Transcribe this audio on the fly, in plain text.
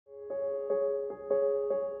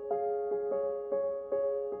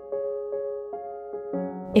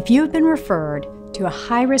If you have been referred to a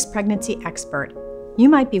high-risk pregnancy expert, you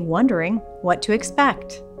might be wondering what to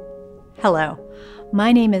expect. Hello,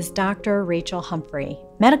 my name is Dr. Rachel Humphrey,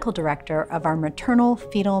 Medical Director of our Maternal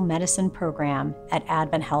Fetal Medicine program at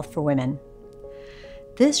AdventHealth for Women.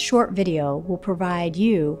 This short video will provide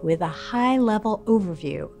you with a high-level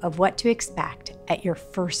overview of what to expect at your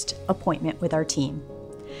first appointment with our team.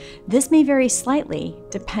 This may vary slightly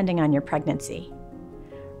depending on your pregnancy.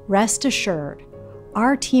 Rest assured,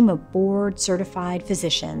 our team of board-certified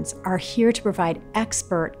physicians are here to provide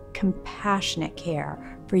expert, compassionate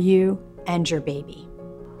care for you and your baby.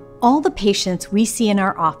 All the patients we see in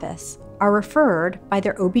our office are referred by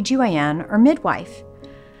their OBGYN or midwife.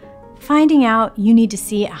 Finding out you need to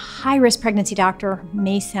see a high-risk pregnancy doctor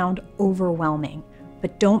may sound overwhelming,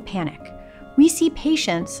 but don't panic. We see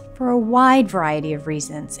patients for a wide variety of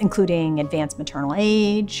reasons, including advanced maternal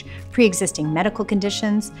age, pre-existing medical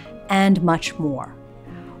conditions, and much more.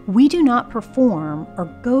 We do not perform or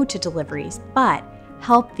go to deliveries, but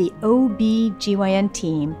help the OB/GYN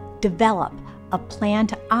team develop a plan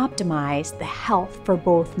to optimize the health for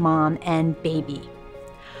both mom and baby.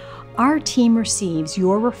 Our team receives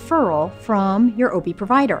your referral from your OB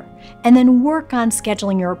provider and then work on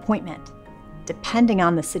scheduling your appointment. Depending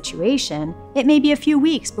on the situation, it may be a few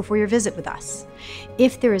weeks before your visit with us.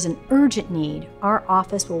 If there is an urgent need, our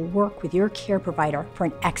office will work with your care provider for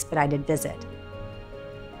an expedited visit.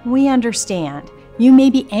 We understand you may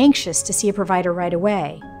be anxious to see a provider right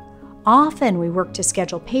away. Often we work to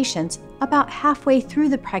schedule patients about halfway through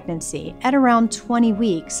the pregnancy at around 20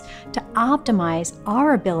 weeks to optimize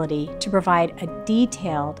our ability to provide a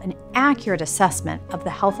detailed and accurate assessment of the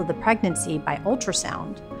health of the pregnancy by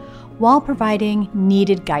ultrasound, while providing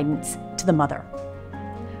needed guidance to the mother.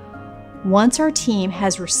 Once our team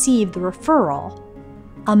has received the referral,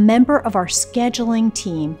 a member of our scheduling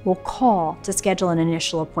team will call to schedule an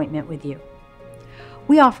initial appointment with you.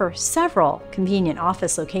 We offer several convenient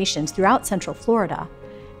office locations throughout Central Florida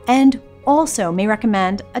and also may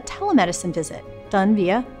recommend a telemedicine visit done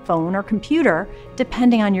via phone or computer,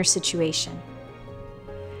 depending on your situation.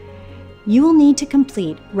 You will need to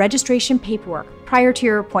complete registration paperwork prior to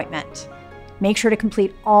your appointment. Make sure to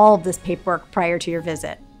complete all of this paperwork prior to your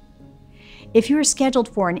visit. If you are scheduled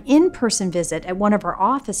for an in-person visit at one of our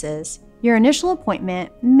offices, your initial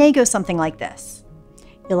appointment may go something like this.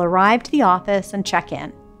 You'll arrive to the office and check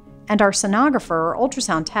in, and our sonographer or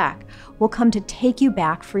ultrasound tech will come to take you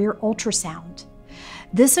back for your ultrasound.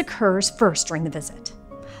 This occurs first during the visit.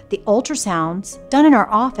 The ultrasounds done in our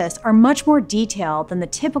office are much more detailed than the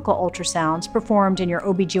typical ultrasounds performed in your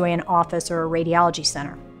OB/GYN office or a radiology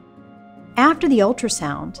center. After the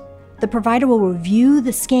ultrasound, the provider will review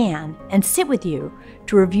the scan and sit with you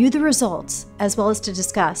to review the results, as well as to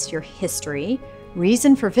discuss your history,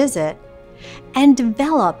 reason for visit, and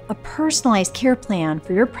develop a personalized care plan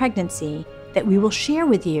for your pregnancy that we will share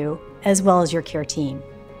with you as well as your care team.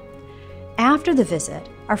 After the visit,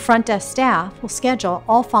 our front desk staff will schedule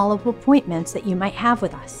all follow-up appointments that you might have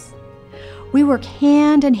with us. We work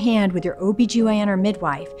hand in hand with your OB/GYN or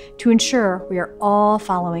midwife to ensure we are all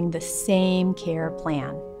following the same care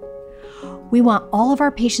plan. We want all of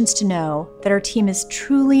our patients to know that our team is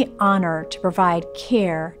truly honored to provide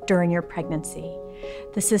care during your pregnancy.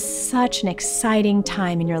 This is such an exciting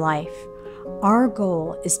time in your life. Our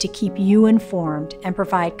goal is to keep you informed and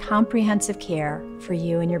provide comprehensive care for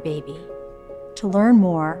you and your baby. To learn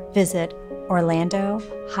more, visit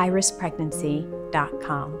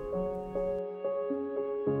OrlandoHighRiskPregnancy.com.